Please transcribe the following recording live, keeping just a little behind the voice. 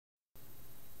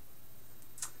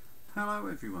Hello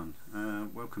everyone,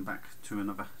 welcome back to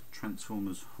another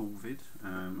Transformers haul vid.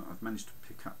 I've managed to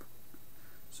pick up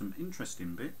some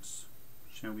interesting bits,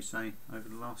 shall we say, over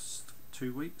the last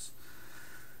 2 weeks.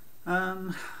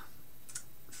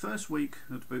 First week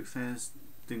of the boot fairs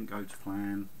didn't go to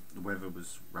plan. The weather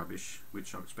was rubbish,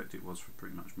 which I expect it was for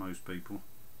pretty much most people.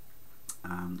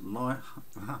 Get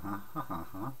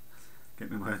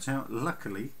my words out.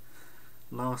 Luckily,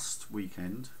 last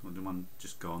weekend, or the one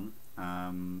just gone,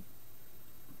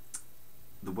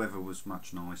 the weather was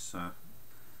much nicer,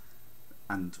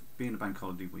 and being a bank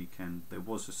holiday weekend, there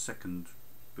was a second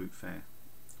boot fair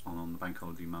on the bank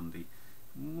holiday Monday.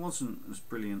 It wasn't as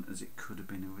brilliant as it could have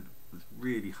been. I was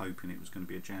really hoping it was going to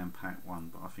be a jam-packed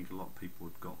one, but I think a lot of people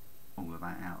had got all of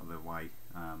that out of their way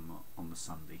on the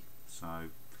Sunday. So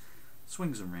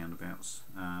swings and roundabouts.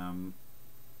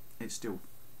 It still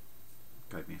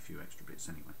gave me a few extra bits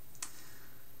anyway.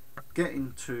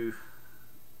 Getting to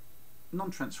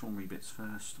non-transformery bits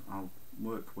first. I'll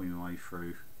work my way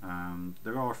through.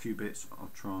 There are a few bits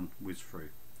I'll try and whiz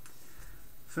through.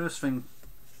 First thing,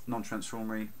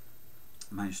 non-transformery,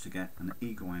 managed to get an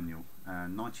Eagle Annual,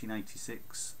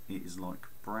 1986. It is like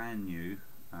brand new,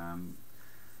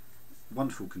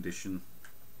 wonderful condition,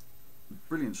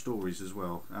 brilliant stories as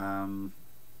well, and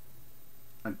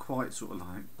quite sort of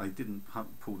like they didn't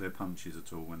pull their punches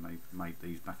at all when they made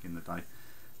these back in the day.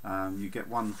 You get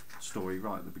one story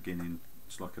right at the beginning.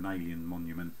 It's like an alien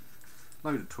monument,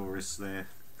 load of tourists there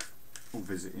all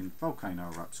visiting, volcano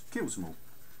erupts, kills them all.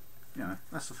 You know,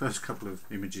 that's the first couple of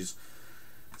images.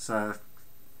 So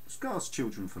scars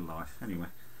children for life. Anyway,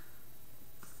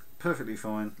 perfectly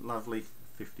fine, lovely,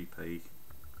 50p,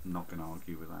 not going to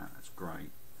argue with that. That's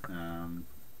great.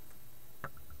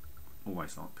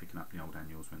 Always like picking up the old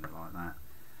annuals when they're like that.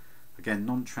 Again,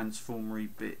 non-transformery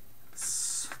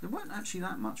bits. There weren't actually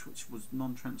that much which was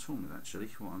non-transformers actually,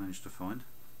 what I managed to find.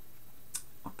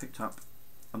 I picked up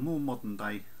a more modern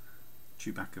day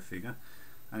Chewbacca figure,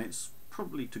 and it's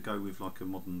probably to go with like a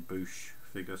modern Boushh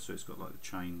figure, so it's got like the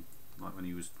chain like when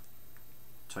he was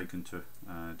taken to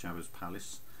Jabba's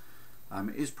palace.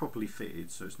 It is properly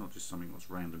fitted, so it's not just something that's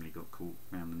randomly got caught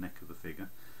around the neck of the figure.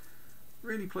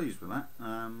 Really pleased with that.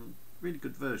 Really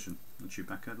good version of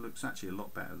Chewbacca. It looks actually a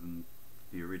lot better than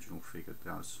the original figure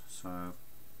does, so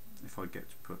if I get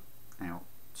to put out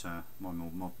my more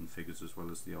modern figures as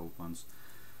well as the old ones,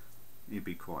 it'd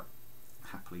be quite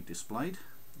happily displayed.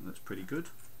 That's pretty good.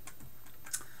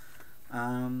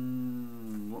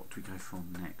 What do we go for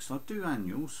next? I'll do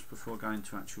annuals before I go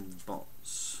into actual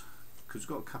bots, because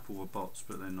we've got a couple of bots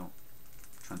but they're not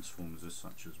Transformers as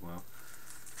such as well.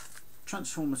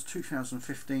 Transformers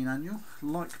 2015 annual,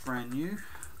 like brand new,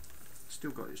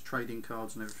 still got its trading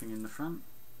cards and everything in the front,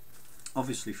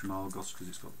 obviously from Argos because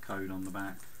it's got the code on the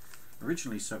back.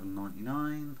 Originally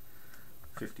 $7.99,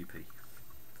 50p,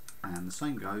 and the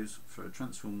same goes for a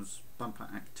Transformers Bumper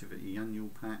Activity Annual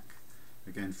Pack.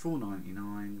 Again,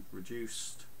 $4.99,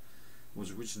 reduced,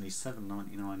 was originally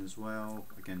 $7.99 as well,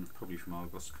 again probably from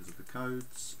Argos because of the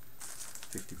codes,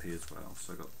 50p as well.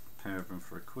 So I got a pair of them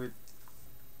for £1,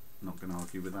 not going to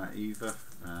argue with that either.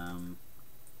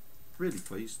 Really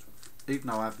pleased. Even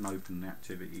though I haven't opened the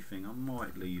activity thing, I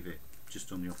might leave it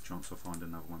just on the off chance I find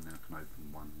another one. Then I can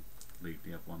open one, leave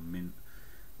the other one mint.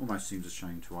 Almost seems a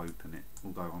shame to open it,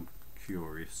 although I'm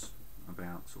curious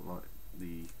about sort of like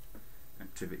the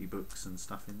activity books and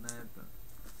stuff in there, but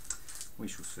we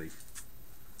shall see.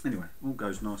 Anyway, all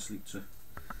goes nicely to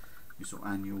your sort of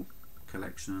annual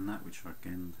collection and that, which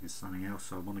again is something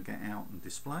else I want to get out and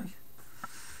display.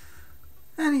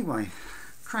 Anyway,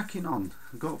 cracking on.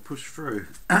 I've got to push through.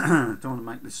 Don't want to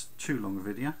make this too long a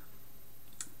video.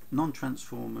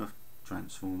 Non-transformer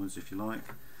Transformers, if you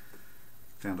like.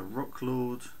 Found a Rock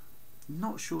Lord.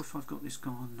 Not sure if I've got this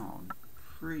guy or not. I'm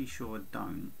pretty sure I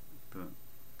don't, but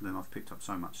then I've picked up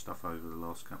so much stuff over the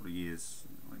last couple of years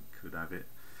I could have it.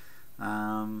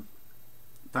 Don't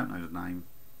know the name,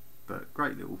 but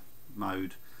great little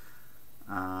mode.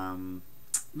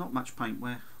 Not much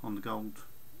paintwear on the gold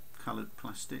coloured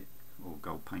plastic, or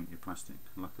gold painted plastic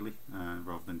luckily,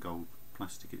 rather than gold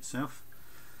plastic itself,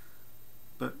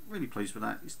 but really pleased with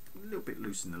that. It's a little bit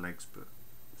loose in the legs, but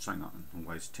something I can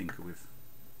always tinker with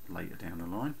later down the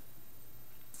line.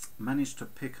 Managed to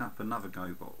pick up another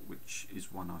GoBot, which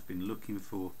is one I've been looking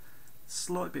for.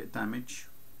 Slight bit of damage,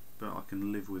 but I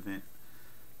can live with it.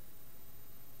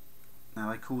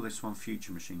 Now they call this one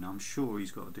Future Machine. I'm sure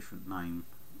he's got a different name.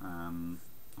 I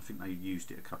think they used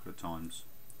it a couple of times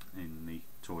in the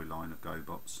toy line of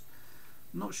GoBots.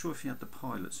 Not sure if he had the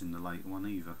pilots in the later one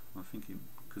either. I think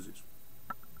because it's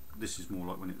this is more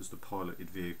like when it was the piloted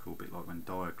vehicle, a bit like when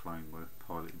Diaclone were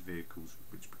piloted vehicles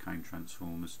which became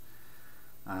Transformers.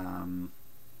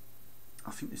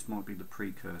 I think this might be the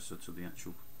precursor to the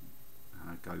actual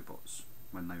GoBots,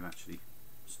 when they were actually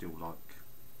still like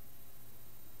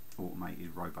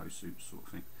automated robo-suits sort of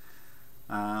thing.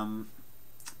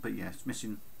 But yeah, it's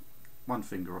missing one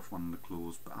finger off one of the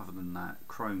claws, but other than that,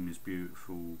 chrome is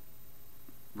beautiful,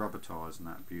 rubber tyres and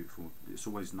that are beautiful. It's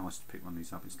always nice to pick one of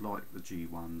these up. It's like the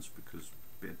G1s because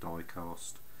a bit of die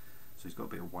cast, so he's got a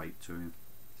bit of weight to him,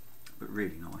 but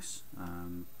really nice.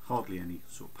 Hardly any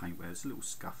sort of paint wear. There's a little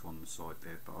scuff on the side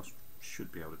there, but I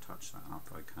should be able to touch that up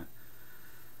okay.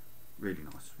 Really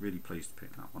nice, really pleased to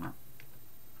pick that one up.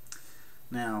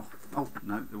 Now, oh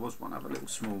no, there was one other little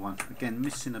small one, again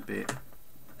missing a bit,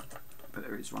 but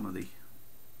there is one of the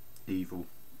evil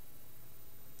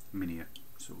mini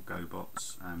sort of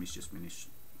GoBots. He's just finished.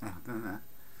 I've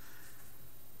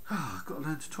got to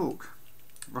learn to talk.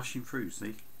 Rushing through,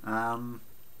 see.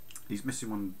 He's missing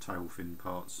one of the tail fin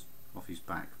parts off his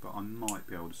back, but I might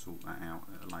be able to sort that out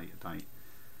at a later date.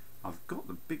 I've got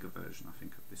the bigger version, I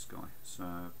think, of this guy,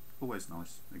 so always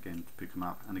nice again to pick him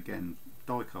up. And again,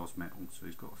 die cast metal, so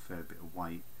he's got a fair bit of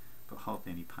weight, but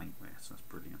hardly any paint wear, so that's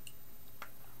brilliant.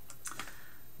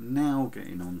 Now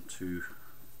getting on to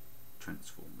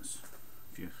Transformers,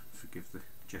 if you forgive the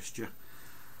gesture.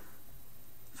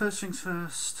 First things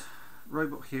first,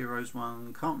 Robot Heroes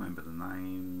one, can't remember the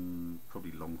name,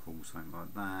 probably Long Haul, something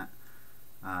like that.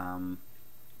 I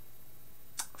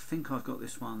think I've got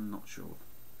this one, not sure.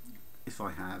 If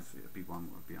I have, it'll be one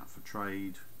that would be up for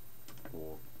trade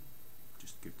or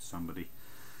just give to somebody.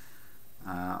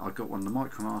 I got one of the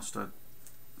Micromaster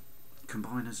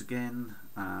combiners again.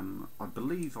 I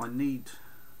believe I need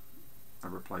a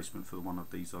replacement for one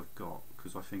of these I've got,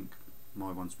 because I think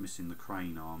my one's missing the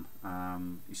crane arm.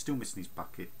 He's still missing his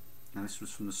bucket. Now this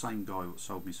was from the same guy that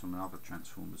sold me some other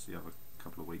Transformers the other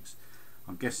couple of weeks.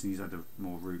 I'm guessing he's had a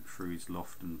more route through his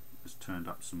loft and has turned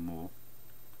up some more.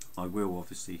 I will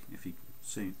obviously, if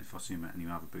I see him at any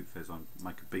other boot fairs, I'll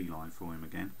make a beeline for him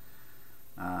again.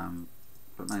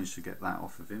 But managed to get that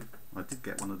off of him. I did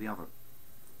get one of the other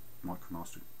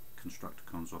Micromaster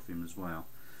Constructicons off him as well.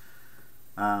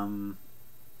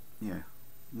 Yeah,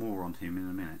 more on him in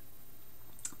a minute.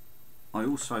 I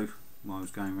also, while I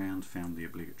was going around, found the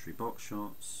obligatory box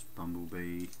shots,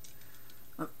 Bumblebee,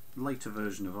 a later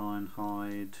version of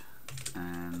Ironhide,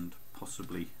 and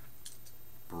possibly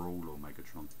Brawl or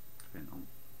Megatron, depending on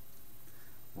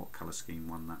what colour scheme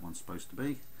that one's supposed to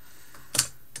be.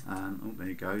 Oh, there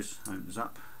he goes, opens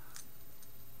up.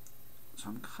 So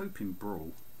I'm hoping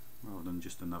Brawl rather than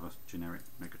just another generic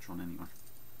Megatron anyway.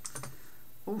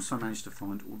 Also managed to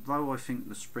find, although I think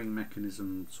the spring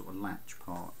mechanism sort of latch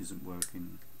part isn't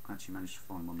working, I actually managed to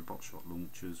find one of the box shot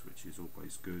launchers, which is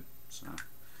always good, so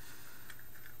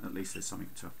at least there's something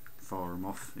to fire them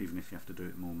off, even if you have to do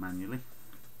it more manually.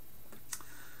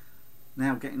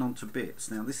 Now getting on to bits.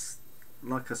 Now this,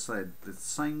 like I said, the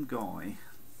same guy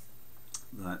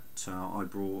that I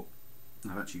brought,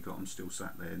 I've actually got them still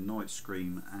sat there, Night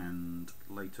Scream and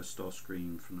later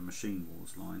Starscream from the Machine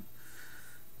Wars line.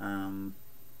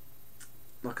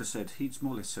 Like I said, he'd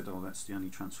more or less said, oh, that's the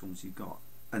only Transformers he got,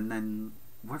 and then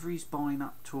whether he's buying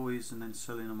up toys and then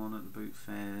selling them on at the boot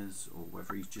fairs, or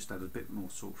whether he's just had a bit more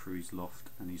sort through his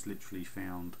loft and he's literally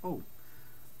found, oh,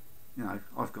 you know,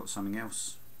 I've got something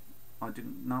else I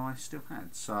didn't know I still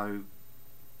had. So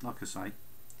like I say,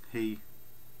 he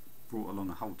brought along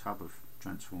a whole tub of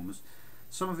Transformers.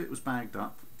 Some of it was bagged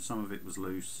up, some of it was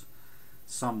loose,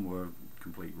 some were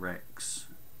complete wrecks,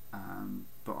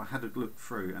 but I had a look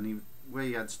through, and where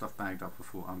he had stuff bagged up, I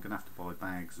thought I'm going to have to buy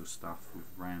bags of stuff with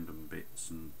random bits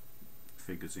and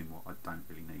figures in what I don't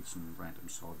really need, some random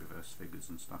Cyberverse figures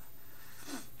and stuff.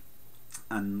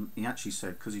 And he actually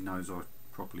said, because he knows I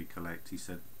properly collect, he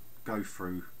said go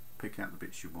through, pick out the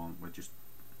bits you want, we'll just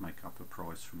make up a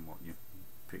price from what you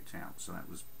picked out. So that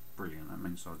was brilliant. That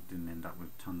means I didn't end up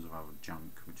with tons of other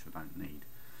junk which I don't need.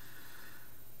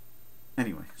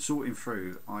 Anyway, sorting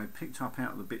through, I picked up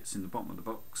out of the bits in the bottom of the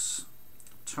box,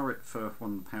 turret for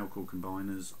one of the power core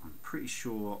combiners. I'm pretty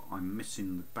sure I'm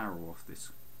missing the barrel off this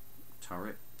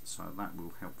turret, so that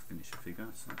will help finish a figure,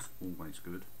 so that's always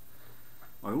good.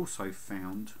 I also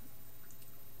found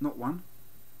not one,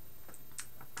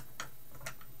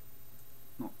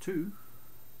 not two,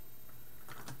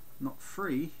 not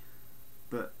three,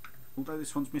 but although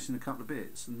this one's missing a couple of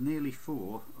bits, nearly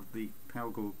 4 of the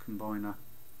power core combiner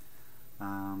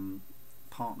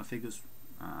partner figures,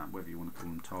 whether you want to call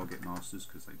them target masters,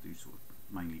 because they do sort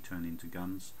of mainly turn into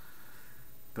guns.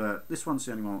 But this one's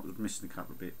the only one that was missing a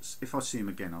couple of bits. If I see him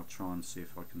again, I'll try and see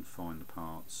if I can find the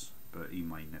parts, but he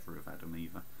may never have had them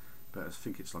either. But I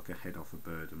think it's like a head off a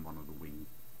bird and one of the wing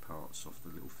parts off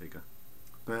the little figure.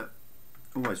 But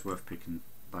always worth picking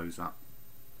those up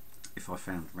if I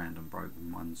found random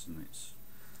broken ones and it's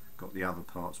got the other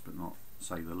parts but not,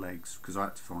 say, the legs, because I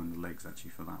had to find the legs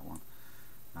actually for that one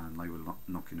and they were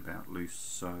knocking about loose.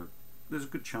 So there's a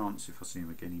good chance if I see him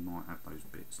again he might have those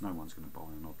bits. No one's going to buy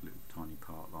an odd little tiny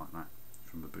part like that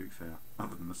from the boot fair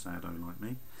other than the Sado like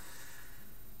me.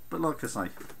 But like I say,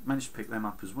 managed to pick them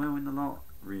up as well in the lot.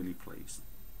 Really pleased.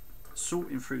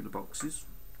 Sorting through the boxes.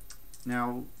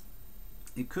 Now,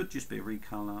 it could just be a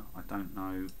recolour, I don't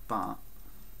know, but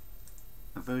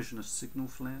a version of Signal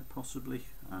Flare possibly,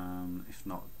 if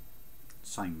not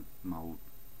same mould,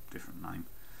 different name.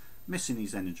 Missing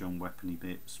his Energon weapony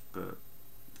bits, but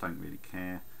don't really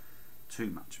care too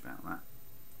much about that.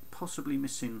 Possibly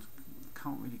missing,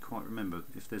 can't really quite remember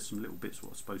if there's some little bits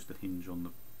what are supposed to hinge on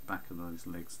the back of those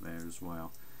legs there as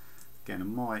well. Again, I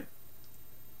might,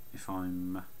 if I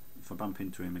bump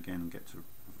into him again and get to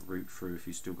route through if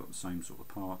he's still got the same sort of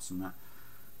parts and that,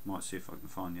 might see if I can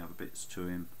find the other bits to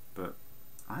him. But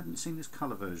I hadn't seen this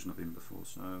colour version of him before,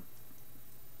 so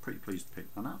pretty pleased to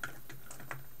pick that up.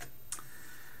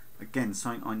 Again,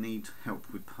 something I need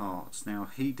help with parts. Now,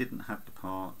 he didn't have the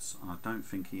parts, and I don't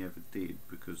think he ever did,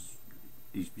 because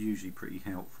he's usually pretty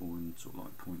helpful and sort of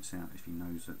like points out if he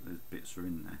knows that there's bits are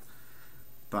in there.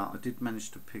 But I did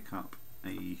manage to pick up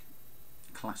a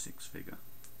Classics figure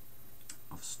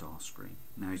of Starscream.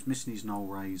 Now, he's missing his null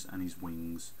rays and his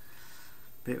wings.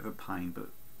 Bit of a pain, but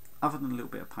other than a little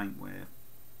bit of paint wear,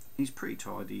 he's pretty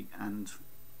tidy, and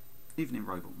even in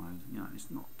robot mode, you know,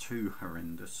 it's not too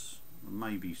horrendous.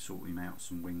 Maybe sort him out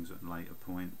some wings at a later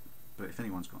point, but if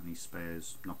anyone's got any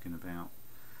spares knocking about,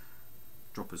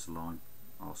 drop us a line.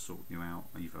 I'll sort you out,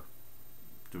 either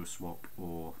do a swap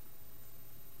or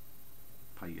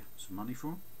pay you some money for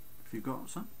them if you've got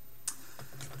some.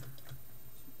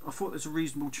 I thought there's a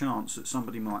reasonable chance that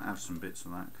somebody might have some bits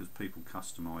of that, because people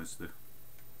customise the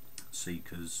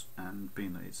Seekers, and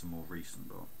being that it's a more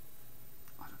recent lot,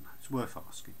 I don't know, it's worth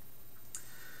asking.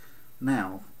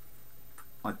 Now,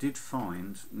 I did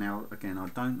find, now again I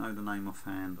don't know the name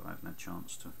offhand, I haven't had a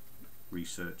chance to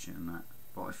research it and that,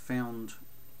 but I found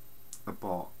a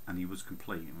bot and he was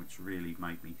complete, which really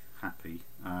made me happy.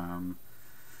 One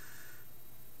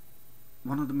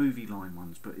of the movie line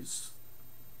ones, but it's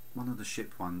one of the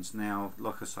ship ones. Now,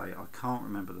 like I say, I can't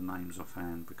remember the names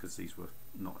offhand because these were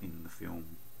not in the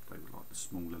film. They were like the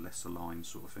smaller, lesser line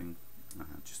sort of thing,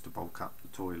 just to bulk up the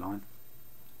toy line.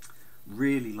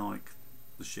 Really like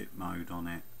the ship mode on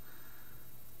it.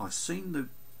 I've seen the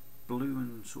blue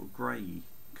and sort of grey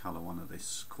colour one of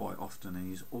this quite often, and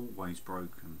he's always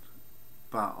broken.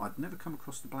 But I'd never come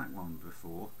across the black one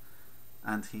before,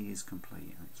 and he is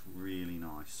complete, and it's really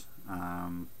nice.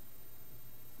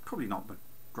 Probably not the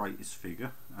greatest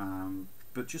figure,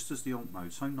 but just as the alt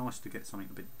mode, so nice to get something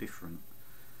a bit different,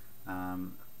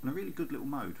 and a really good little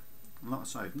mode. And like I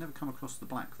say, I've never come across the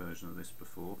black version of this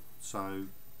before, so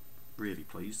really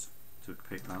pleased to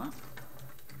pick that up.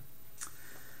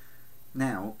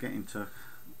 Now get into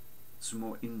some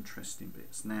more interesting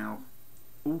bits. Now,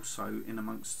 also in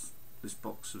amongst this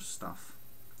box of stuff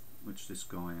which this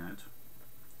guy had,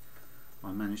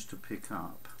 I managed to pick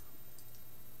up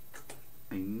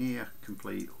a near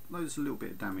complete, although there's a little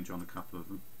bit of damage on a couple of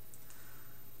them,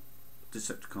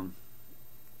 Decepticon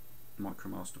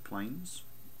Micromaster planes.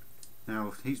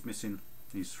 Now he's missing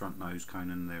his front nose cone,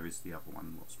 and there is the other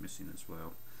one what's missing as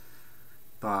well.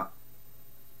 But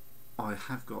I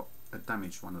have got a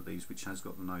damaged one of these which has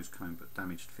got the nose cone but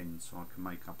damaged fins, so I can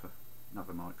make up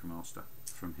another Micromaster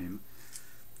from him.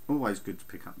 Always good to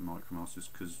pick up the Micromasters,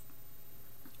 because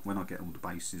when I get all the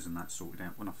bases and that sorted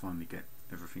out, when I finally get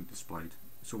everything displayed,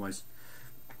 it's always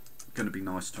going to be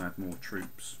nice to add more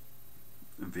troops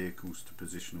and vehicles to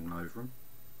position all over them.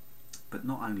 But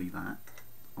not only that,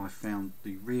 I found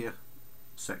the rear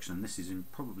section, and this is in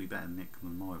probably better nick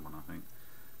than my one, I think,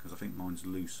 because I think mine's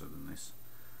looser than this.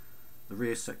 The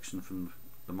rear section from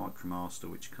the Micromaster,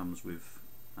 which comes with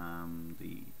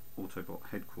the Autobot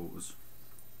headquarters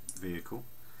vehicle,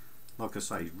 like I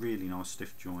say, really nice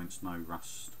stiff joints, no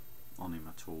rust on him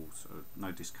at all, so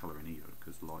no discolouring either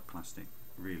because light plastic.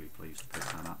 Really pleased to pick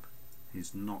that up.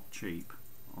 He's not cheap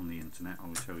on the internet, I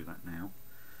will tell you that now.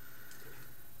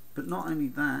 But not only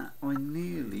that, I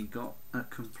nearly got a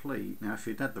complete. Now if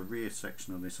you'd had the rear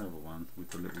section of this other one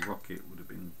with the little rocket, it would have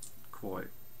been quite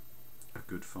a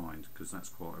good find, because that's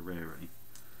quite a rarity.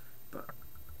 But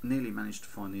nearly managed to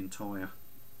find the entire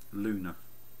Lunar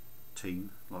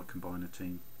team, like combiner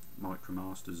team,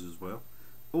 Micromasters as well,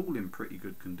 all in pretty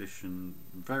good condition.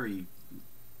 Very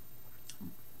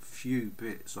few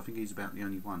bits. I think he's about the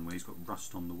only one where he's got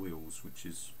rust on the wheels, which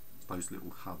is those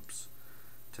little hubs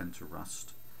tend to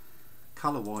rust.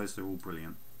 Colour wise they're all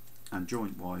brilliant, and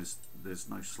joint wise there's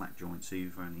no slack joints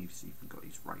either, and he's even got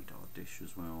his radar dish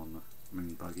as well on the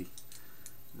Moon Buggy.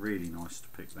 Really nice to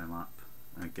pick them up,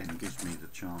 and again gives me the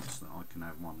chance that I can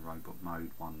have one robot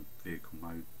mode, one vehicle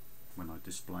mode when I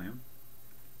display them.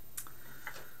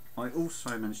 I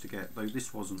also managed to get, though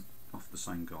this wasn't off the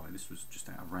same guy, this was just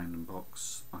out of a random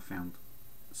box, I found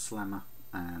Slammer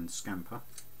and Scamper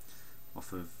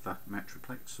off of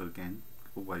Metroplex. So again,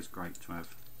 always great to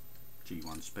have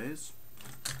G1 spares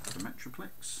for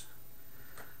Metroplex.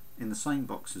 In the same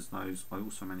box as those, I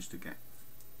also managed to get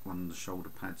one of the shoulder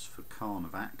pads for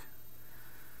Carnivac.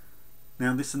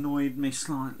 Now this annoyed me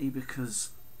slightly because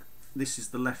this is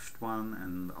the left one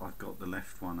and I've got the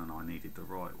left one and I needed the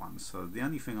right one, so the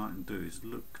only thing I can do is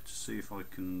look to see if I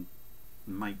can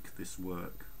make this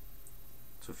work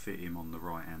to fit him on the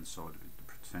right hand side of the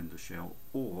Pretender shell,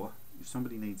 or if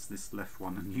somebody needs this left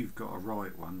one and you've got a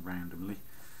right one randomly,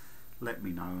 let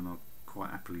me know and I'll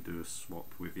quite happily do a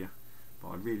swap with you. But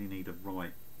I really need a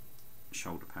right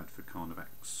shoulder pad for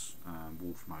Carnivac's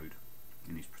Wolf mode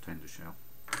in his Pretender shell,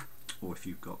 or if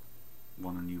you've got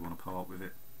one and you want to part with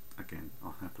it, again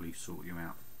I'll happily sort you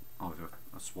out either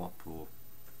a swap or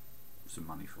some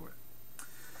money for it.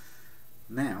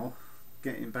 Now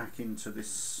getting back into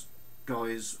this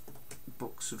guy's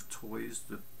box of toys,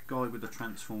 the guy with the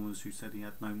Transformers who said he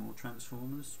had no more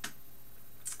Transformers.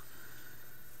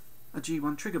 A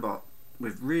G1 Triggerbot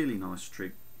with really nice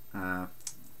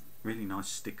really nice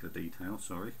sticker detail,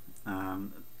 sorry. A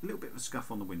little bit of a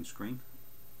scuff on the windscreen.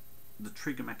 The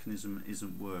trigger mechanism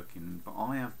isn't working, but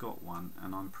I have got one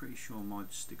and I'm pretty sure my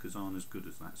stickers aren't as good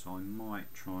as that, so I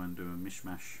might try and do a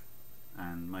mishmash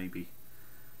and maybe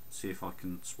see if I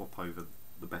can swap over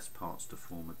the best parts to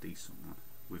form a decent one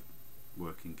with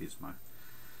working gizmo.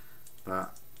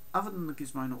 But other than the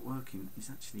gizmo not working, is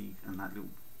actually, and that little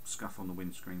scuff on the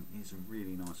windscreen is in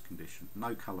really nice condition.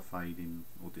 No colour fading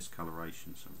or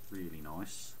discoloration, so really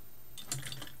nice.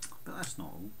 But that's not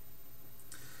all.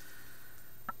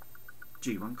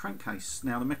 G1 crankcase.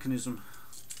 Now the mechanism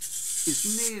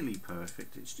is nearly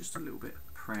perfect, it's just a little bit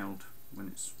proud when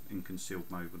it's in concealed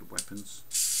mode with the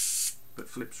weapons, but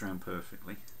flips around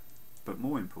perfectly. But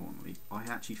more importantly, I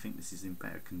actually think this is in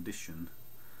better condition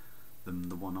than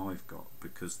the one I've got,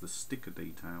 because the sticker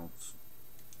details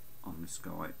on this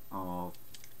guy are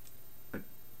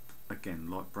again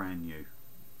like brand new.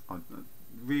 I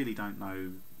really don't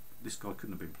know, this guy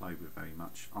couldn't have been played with very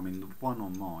much. I mean the one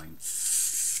on mine,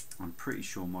 I'm pretty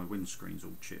sure my windscreen's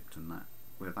all chipped and that,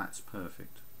 where that's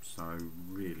perfect, so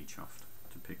really chuffed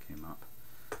to pick him up.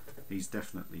 He's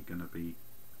definitely going to be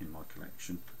in my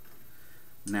collection.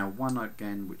 Now one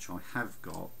again which I have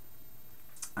got,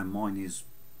 and mine is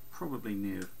probably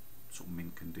near sort of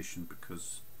mint condition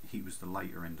because he was the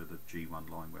later end of the G1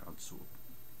 line where I'd sort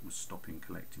of was stopping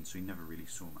collecting, so he never really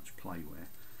saw much play wear.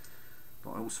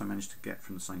 But I also managed to get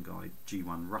from the same guy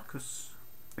G1 Ruckus.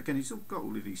 Again, he's got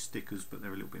all of these stickers, but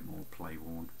they're a little bit more play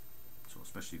worn, so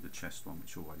especially the chest one,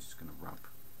 which always is going to rub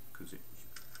because it's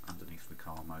underneath the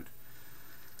car mode.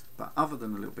 But other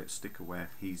than a little bit of sticker wear,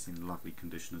 he's in lovely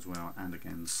condition as well, and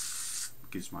again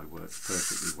gizmo works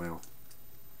perfectly well.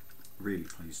 Really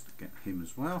pleased to get him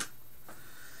as well.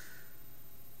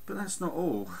 But that's not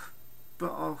all,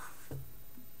 but I'll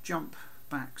jump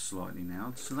back slightly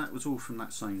now. So that was all from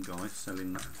that same guy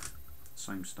selling that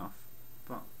same stuff,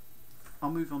 but I'll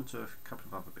move on to a couple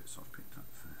of other bits I've picked up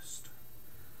first.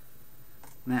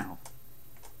 Now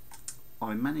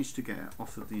I managed to get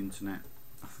off of the internet,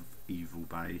 off of Evil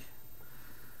Bay,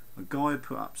 a guy had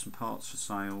put up some parts for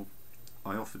sale.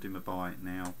 I offered him a buy it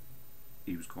now.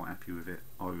 He was quite happy with it,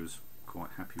 I was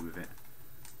quite happy with it.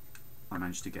 I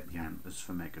managed to get the antlers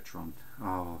for Megatron.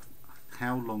 Oh,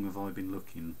 how long have I been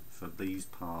looking for these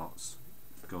parts?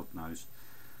 God knows.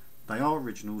 They are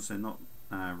originals, they're not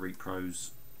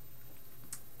repros.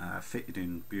 Fitted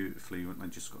in beautifully, they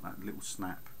just got that little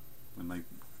snap when they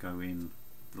go in,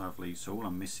 lovely. So all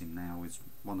I'm missing now is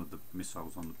one of the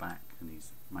missiles on the back and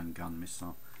his main gun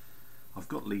missile. I've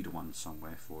got leader one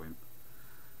somewhere for him,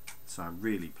 so I'm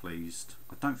really pleased.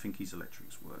 I don't think his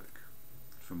electrics work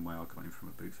from where I got him from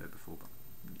a boot fair before, but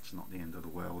it's not the end of the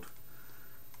world.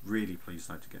 Really pleased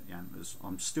though to get the antlers.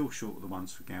 I'm still short of the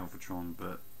ones for Galvatron,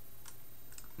 but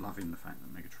loving the fact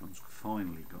that Megatron's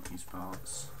finally got his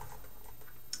parts.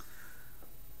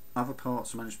 Other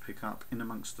parts I managed to pick up in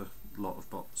amongst a lot of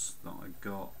bots that I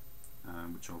got,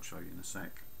 which I'll show you in a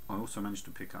sec. I also managed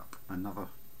to pick up another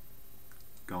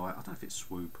guy, I don't know if it's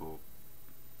Swoop or,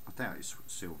 I doubt it's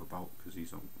Silverbolt because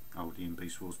he's oldie in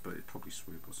Beast Wars, but it's probably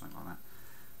Swoop or something like that.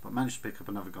 But I managed to pick up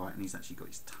another guy, and he's actually got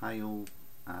his tail.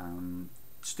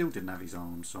 Still didn't have his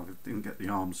arms, so I didn't get the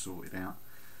arms sorted out,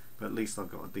 but at least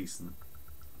I've got a decent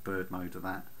bird mode of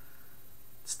that.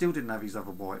 Still didn't have his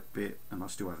other white bit, and I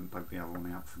still haven't dug the other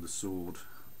one out for the sword.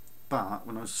 But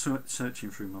when I was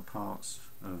searching through my parts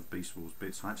of Beast Wars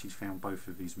bits, I actually found both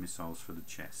of these missiles for the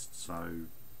chest, so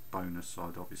bonus,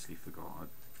 I'd obviously forgot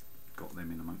I'd got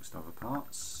them in amongst other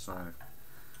parts, so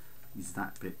is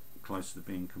that bit close to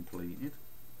being completed.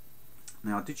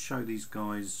 Now I did show these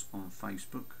guys on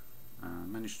Facebook,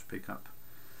 managed to pick up,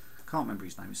 can't remember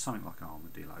his name, it's something like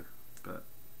Armadillo, but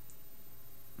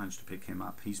managed to pick him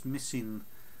up. He's missing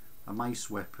a mace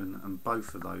weapon, and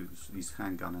both of those, his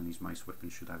handgun and his mace weapon,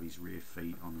 should have his rear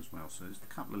feet on as well, so there's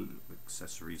a couple of little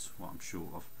accessories what I'm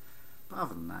short of, but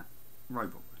other than that,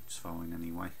 robot mode's fine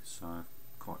anyway, so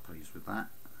quite pleased with that.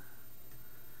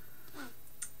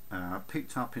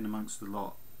 Picked up in amongst the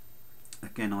lot,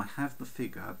 again I have the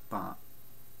figure, but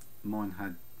mine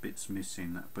had bits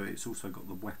missing, but it's also got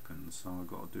the weapons, so I've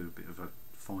got to do a bit of a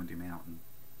find him out and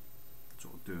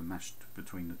sort of do a mash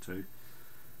between the two.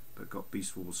 But got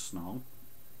Beast Wars Snarl.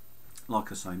 Like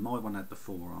I say, my one had the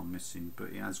forearm missing,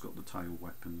 but it has got the tail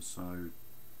weapon, so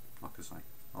like I say,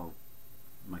 I'll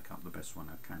make up the best one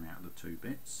that came out of the two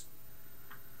bits.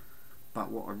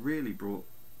 But what I really brought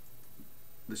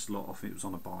this lot off, it was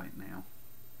on a bite now,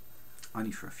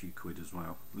 only for a few quid as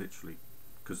well, literally,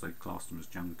 because they classed them as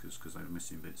junkers because they were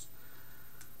missing bits.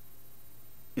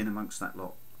 In amongst that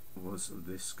lot was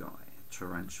this guy,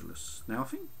 Tarantulas. Now I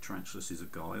think Tarantulas is a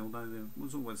guy, although there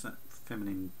was always that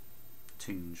feminine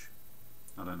tinge,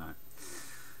 I don't know,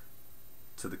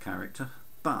 to the character,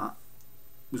 but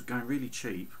was going really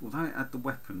cheap, although it had the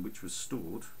weapon which was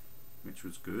stored, which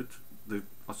was good.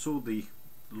 I saw the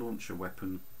launcher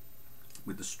weapon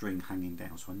with the string hanging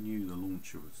down, so I knew the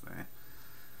launcher was there,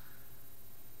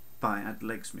 but it had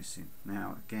legs missing.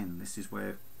 Now again, this is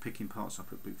where picking parts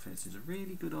up at boot fairs is a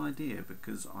really good idea,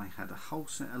 because I had a whole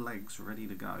set of legs ready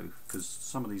to go, because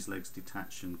some of these legs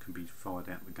detach and can be fired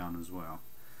out the gun as well.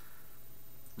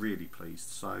 Really pleased.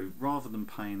 So rather than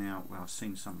paying out, well, I've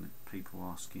seen some people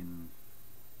asking,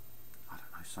 I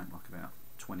don't know, something like about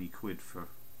 20 quid for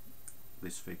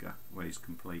this figure where he's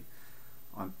complete.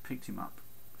 I picked him up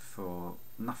for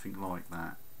nothing like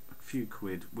that, a few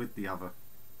quid with the other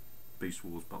Beast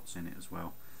Wars bots in it as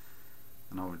well,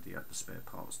 and I already had the spare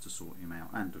parts to sort him out,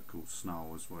 and of course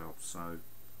Snarl as well, so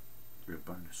real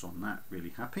bonus on that,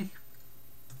 really happy.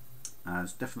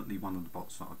 It's definitely one of the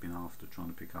bots that I've been after trying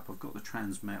to pick up. I've got the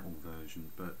Transmetal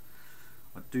version, but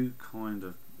I do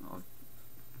I've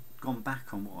gone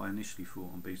back on what I initially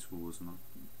thought on Beast Wars, and I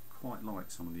quite like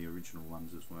some of the original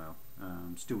ones as well.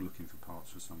 Still looking for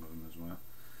parts for some of them as well.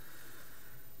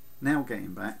 Now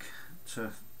getting back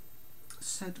to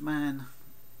said man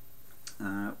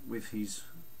with his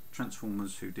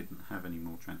Transformers who didn't have any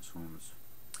more Transformers.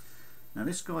 Now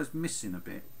this guy's missing a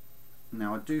bit.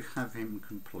 Now I do have him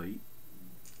complete.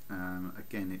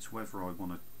 Again, it's whether I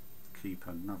want to keep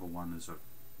another one as a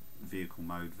vehicle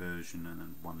mode version and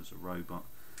then one as a robot.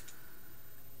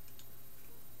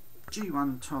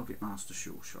 G1 Target Master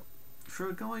Sure Shot. For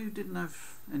a guy who didn't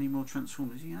have any more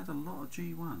Transformers, he had a lot of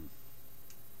G1.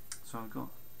 So I got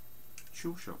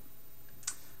Sure Shot.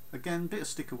 Again, bit of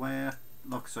sticker wear.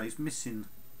 Like I say, he's missing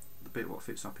the bit what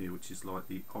fits up here, which is like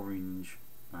the orange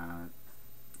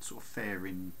sort of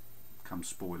fairing come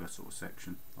spoiler sort of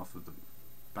section off of the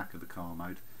back of the car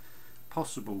mode.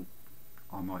 Possible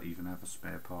I might even have a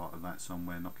spare part of that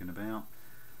somewhere knocking about.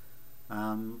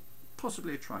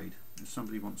 Possibly a trade. If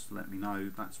somebody wants to let me know,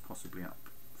 that's possibly up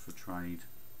for trade.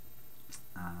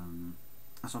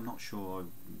 As I'm not sure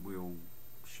I will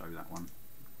show that one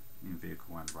in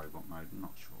vehicle and robot mode, I'm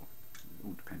not sure. It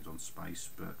all depends on space,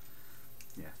 but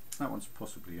yeah, that one's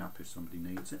possibly up if somebody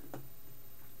needs it.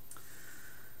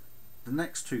 The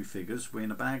next two figures were in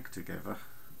a bag together,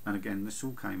 and again this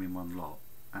all came in one lot,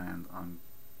 and I'm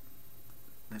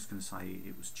just going to say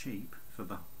it was cheap for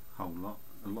the whole lot,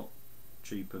 a lot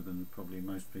cheaper than probably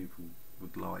most people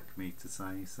would like me to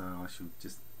say, so I shall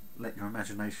just let your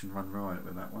imagination run riot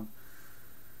with that one.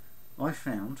 I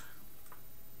found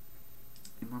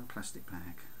in one plastic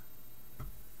bag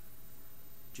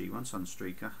G1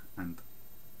 Sunstreaker, and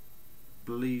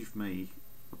believe me,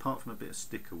 apart from a bit of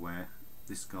sticker wear,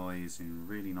 this guy is in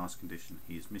really nice condition.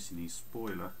 He is missing his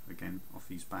spoiler again off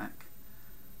his back.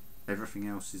 Everything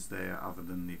else is there other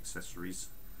than the accessories,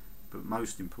 but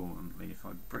most importantly, if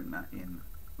I bring that in,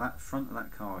 that front of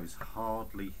that car is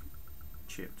hardly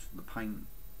chipped. The paint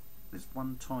There's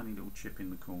one tiny little chip in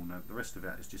the corner, the rest of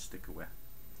that is just sticker wear.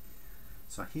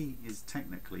 So he is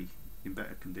technically in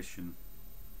better condition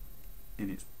in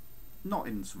its, not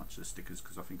in so much the stickers,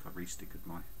 because I think I re-stickered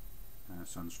my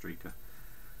Sunstreaker,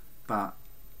 but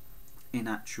in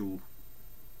actual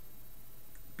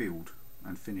build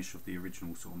and finish of the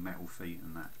original sort of metal feet,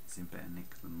 and that is in better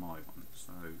nick than my one.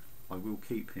 So I will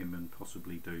keep him and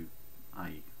possibly do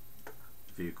a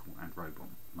vehicle and robot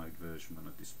mode version when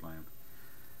I display him.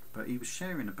 But he was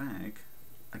sharing a bag,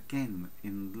 again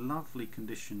in lovely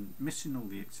condition, missing all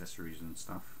the accessories and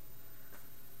stuff.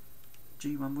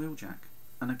 G1 wheeljack,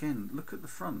 and again look at the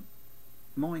front.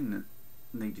 Mine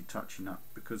needed touching up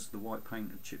because the white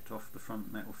paint had chipped off the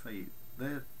front metal feet.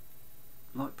 They're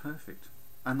like perfect.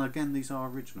 And again, these are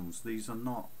originals, these are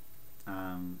not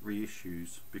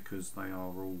reissues, because they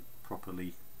are all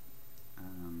properly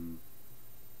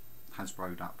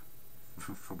Hasbro'd up,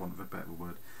 for want of a better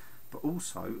word. But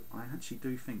also, I actually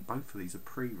do think both of these are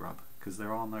pre-rub, because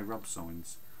there are no rub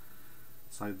signs.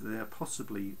 So they're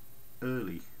possibly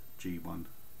early G1,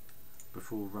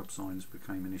 before rub signs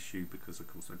became an issue, because of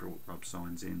course they brought rub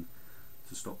signs in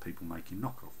to stop people making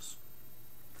knockoffs.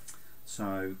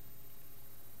 So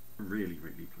really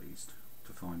pleased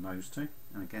to find those two,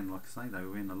 and again, like I say, they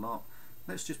were in a lot.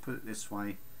 Let's just put it this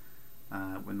way,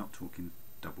 we're not talking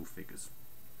double figures.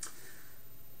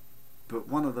 But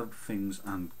one of the things,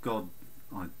 and God,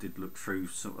 I did look through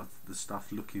sort of the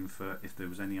stuff looking for if there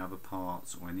was any other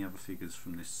parts or any other figures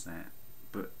from this set,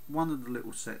 but one of the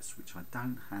little sets which I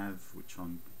don't have, which I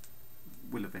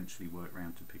will eventually work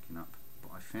around to picking up, but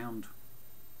I found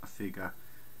a figure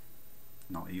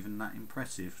not even that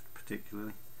impressive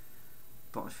particularly,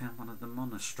 but I found one of the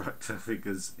Monostructor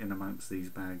figures in amongst these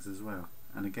bags as well.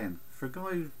 And again, for a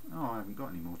guy who, oh, I haven't got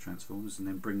any more Transformers, and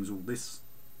then brings all this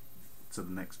to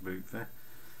the next boot fair,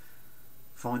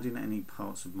 finding any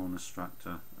parts of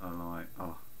Monostructor are like,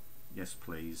 oh yes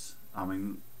please. I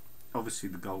mean, obviously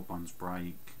the gold ones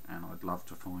break, and I'd love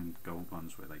to find gold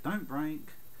ones where they don't break,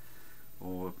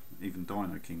 or even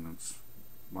Dino Kingdoms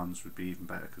ones would be even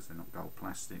better because they're not gold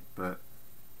plastic. But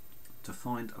to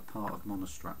find a part of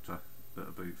Monostructor at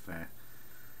a boot fair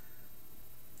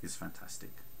is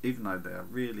fantastic, even though they're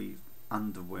really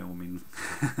underwhelming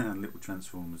little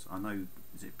Transformers. I know,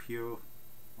 is it Pure,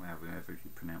 however you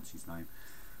pronounce his name,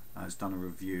 has done a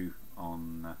review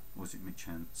on was it Mitch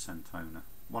Santona,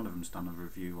 one of them's done a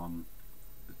review on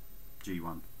the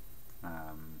G1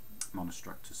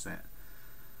 Monostructor set.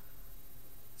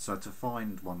 So to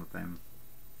find one of them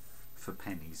for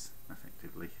pennies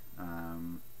effectively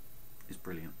is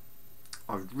brilliant.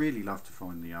 I'd really love to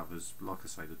find the others. Like I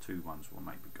say, the two ones will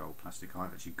make the gold plastic.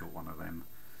 I've actually got one of them,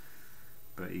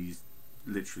 but he's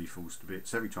literally falls to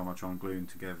bits every time I try and glue him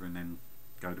together, and then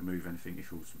go to move anything, he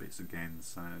falls to bits again.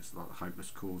 So it's like a hopeless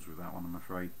cause with that one, I'm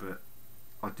afraid. But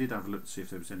I did have a look to see if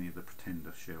there was any of the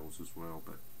Pretender shells as well,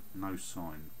 but no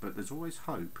sign. But there's always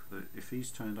hope that if he's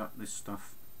turned up this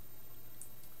stuff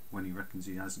when he reckons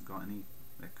he hasn't got any,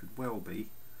 there could well be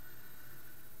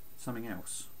something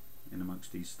else in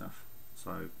amongst these stuff.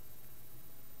 So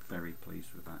very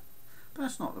pleased with that. But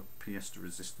that's not the pièce de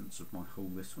resistance of my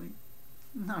haul this week.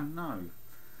 No,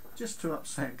 just to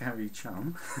upset Gary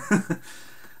Chum.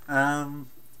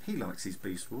 He likes his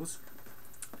Beast Wars.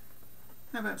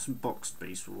 How about some boxed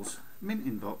Beast Wars? Mint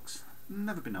in box,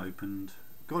 never been opened,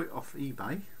 got it off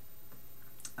eBay,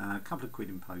 a couple of quid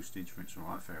in postage, which is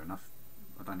alright, fair enough.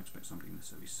 I don't expect somebody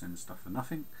necessarily to send stuff for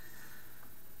nothing.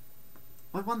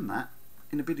 I won that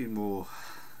in a bidding war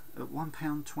at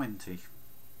 £1.20.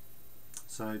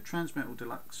 So Transmetal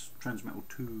Deluxe, Transmetal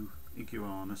 2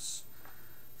 Iguanus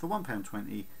for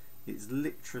 £1.20. It's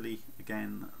literally,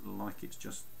 again, like it's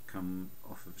just come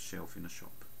off of a shelf in a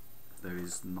shop. There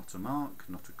is not a mark,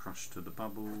 not a crush to the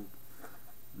bubble,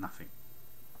 nothing.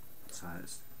 So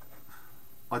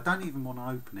I don't even want to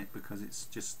open it, because it's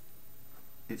just,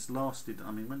 it's lasted,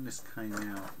 I mean, when this came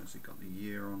out, has it got the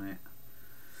year on it?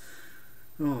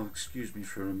 Oh, excuse me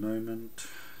for a moment.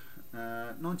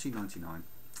 1999.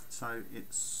 So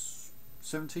it's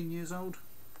 17 years old,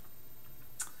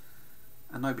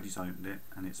 and nobody's opened it,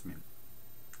 and it's mint.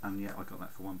 And yet I got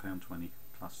that for £1.20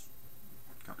 plus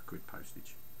a couple of quid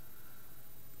postage.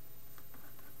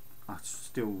 I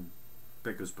still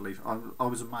beggars belief. I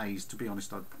was amazed, to be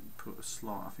honest. I'd put a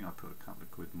slight, I think I put a couple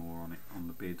of quid more on it on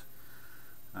the bid.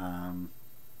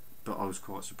 But I was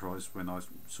quite surprised when I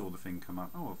saw the thing come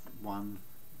up. Oh, I've won.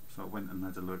 So I went and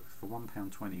had a look for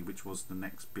 £1.20, which was the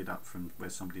next bid up from where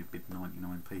somebody had bid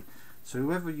 99p. So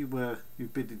whoever you were who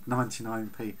bidded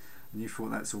 99p and you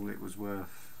thought that's all it was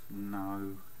worth,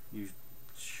 no, you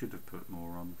should have put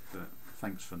more on. But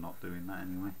thanks for not doing that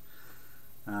anyway.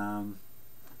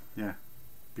 Yeah,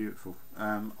 beautiful.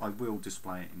 I will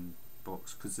display it in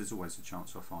box because there's always a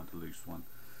chance I'll find a loose one,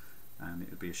 and it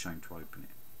would be a shame to open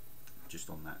it just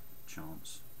on that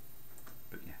chance.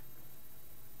 But yeah,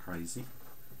 crazy.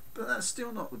 But that's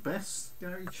still not the best.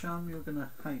 Gary Chum, you're going to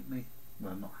hate me.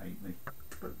 Well, not hate me,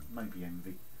 but maybe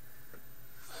envy.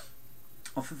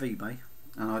 Off of eBay,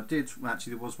 and I did,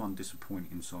 actually there was one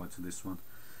disappointing side to this one.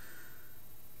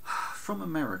 From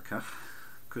America,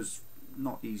 because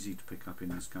not easy to pick up in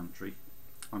this country,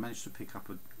 I managed to pick up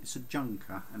it's a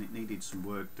junker, and it needed some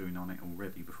work doing on it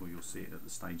already before you'll see it at the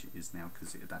stage it is now,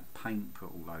 because it had that paint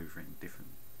put all over it in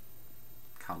different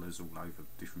colours all over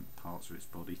different parts of its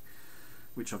body,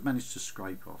 which I've managed to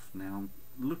scrape off. Now I'm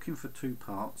looking for two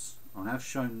parts. I have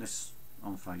shown this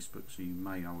on Facebook, so you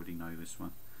may already know this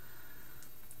one.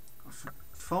 I've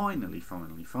finally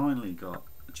got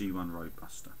a G1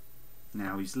 Roadbuster.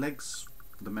 Now his legs,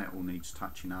 the metal needs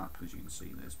touching up. As you can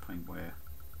see, there's paint wear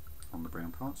on the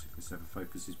brown parts. If this ever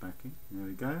focuses back in, there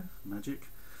we go, magic.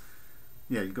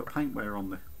 Yeah, you've got paint wear on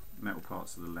the metal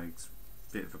parts of the legs.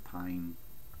 Bit of a pain.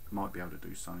 Might be able to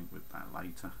do something with that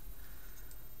later.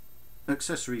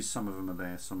 Accessories, some of them are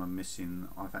there, some are missing.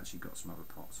 I've actually got some other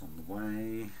parts on the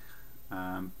way.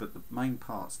 But the main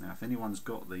parts now, if anyone's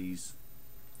got these,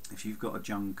 if you've got a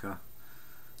junker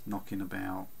knocking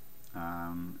about,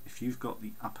 if you've got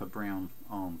the upper brown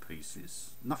arm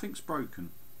pieces, nothing's broken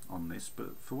on this,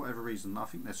 but for whatever reason I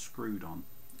think they're screwed on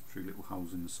through little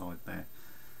holes in the side there,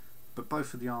 but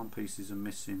both of the arm pieces are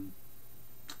missing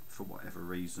for whatever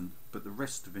reason, but the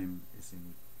rest of him is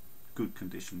in good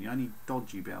condition. The only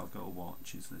dodgy bit I've got to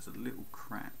watch is there's a little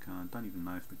crack, and I don't even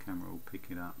know if the camera will pick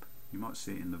it up. You might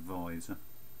see it in the visor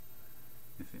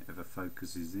if it ever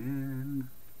focuses in.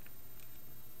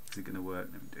 Is it going to work?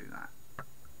 Let me do that.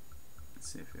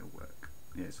 Let's see if it'll work.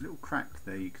 Yeah, it's a little crack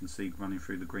there you can see running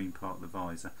through the green part of the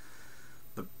visor.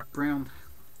 The brown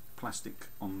plastic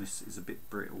on this is a bit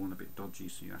brittle and a bit dodgy,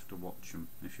 so you have to watch them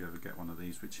if you ever get one of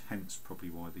these, which hence probably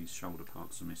why these shoulder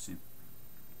parts are missing.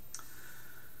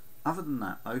 Other than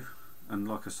that though, and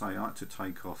like I say, I had to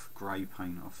take off grey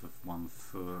paint off of one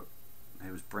foot.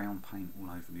 There was brown paint all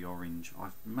over the orange.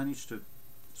 I've managed to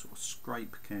sort of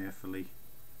scrape carefully,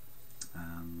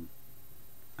 and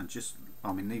just,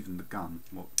 I mean, even the gun,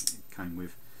 what it came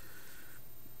with,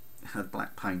 had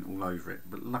black paint all over it,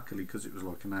 but luckily because it was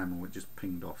like enamel, it just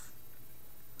pinged off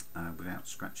without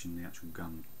scratching the actual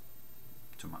gun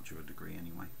to much of a degree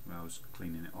anyway, where I was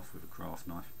cleaning it off with a craft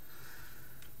knife.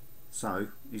 So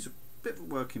he's a bit of a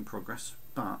work in progress,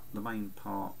 but the main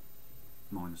part,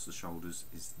 minus the shoulders,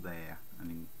 is there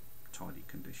and in tidy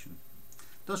condition.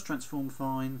 Does transform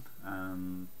fine,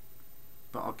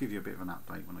 but I'll give you a bit of an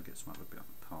update when I get some other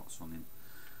parts on him.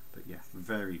 But yeah,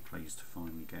 very pleased to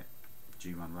finally get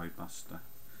G1 Roadbuster.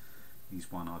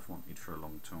 He's one I've wanted for a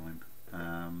long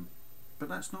time. But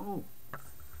that's not all.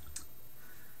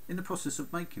 In the process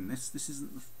of making this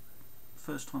isn't the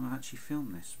first time I've actually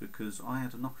filmed this, because I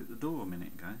had a knock at the door a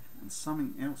minute ago and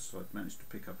something else I'd managed to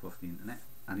pick up off the internet,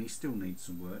 and he still needs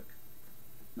some work.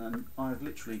 And I've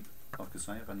literally, like I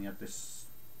say, I've only had this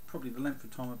probably the length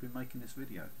of time I've been making this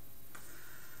video.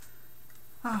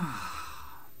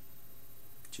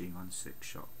 G1 Six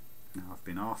Shot. Now I've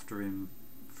been after him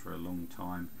for a long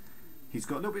time. He's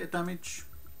got a little bit of damage,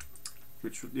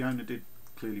 which the owner did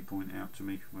clearly point out to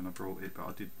me when I brought it, but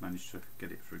I did manage to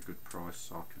get it for a good price,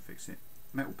 so I can fix it.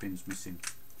 Metal pins missing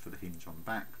for the hinge on the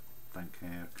back, don't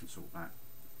care, can sort that.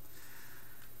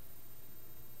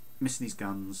 Missing his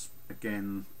guns,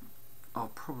 again,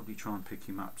 I'll probably try and pick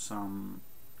him up some.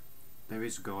 There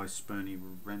is a guy, Spurny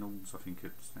Reynolds, I think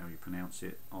it's how you pronounce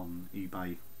it, on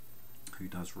eBay, who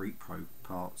does repro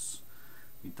parts.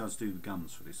 He does do the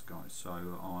guns for this guy,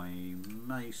 so I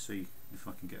may see if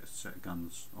I can get a set of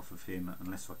guns off of him,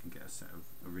 unless I can get a set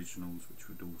of originals, which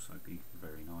would also be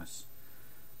very nice.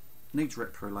 Needs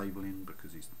repro labelling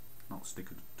because he's not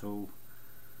stickered at all,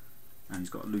 and he's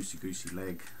got a loosey-goosey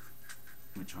leg,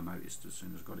 which I noticed as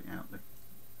soon as I got it out the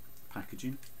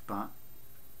packaging, but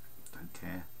don't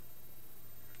care.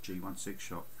 G1 Six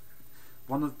Shot.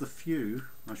 One of the few,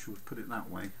 I should put it that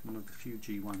way, one of the few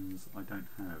G1s I don't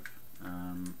have.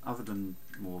 Other than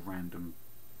more random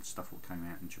stuff that came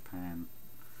out in Japan,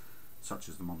 such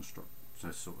as the Monster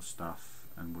sort of stuff,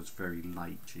 and was very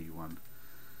late G1.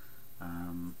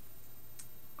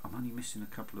 I'm only missing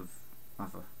a couple of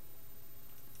other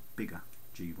bigger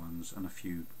G1s and a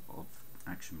few odd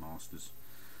Action Masters.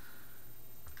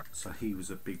 So he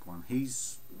was a big one.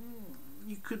 He's,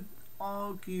 you could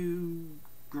argue,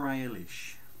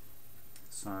 grayish.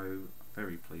 So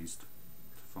very pleased to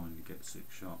finally get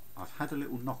Six Shot. I've had a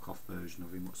little knockoff version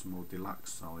of him, what's a more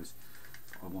deluxe size.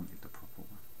 I wanted the proper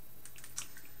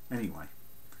one. Anyway,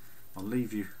 I'll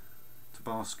leave you to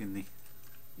bask in the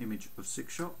image of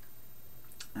Six Shot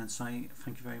and say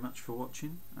thank you very much for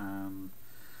watching.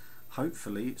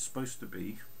 Hopefully it's supposed to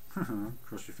be,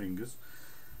 cross your fingers,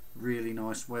 really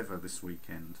nice weather this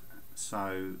weekend.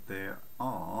 So there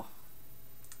are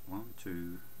 1,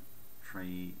 2,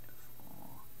 3, 4,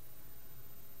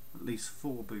 at least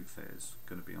 4 boot fairs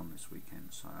going to be on this weekend.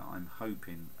 So I'm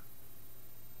hoping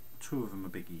 2 of them are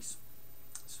biggies.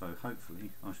 So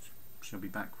hopefully I shall be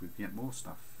back with yet more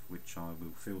stuff, which I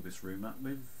will fill this room up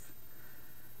with,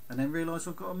 and then realise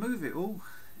I've got to move it all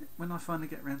when I finally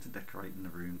get around to decorating the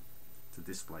room to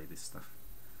display this stuff.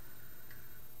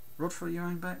 Rod for your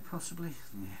own back, possibly?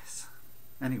 Yes.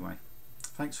 Anyway,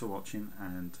 thanks for watching,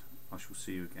 and I shall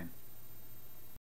see you again.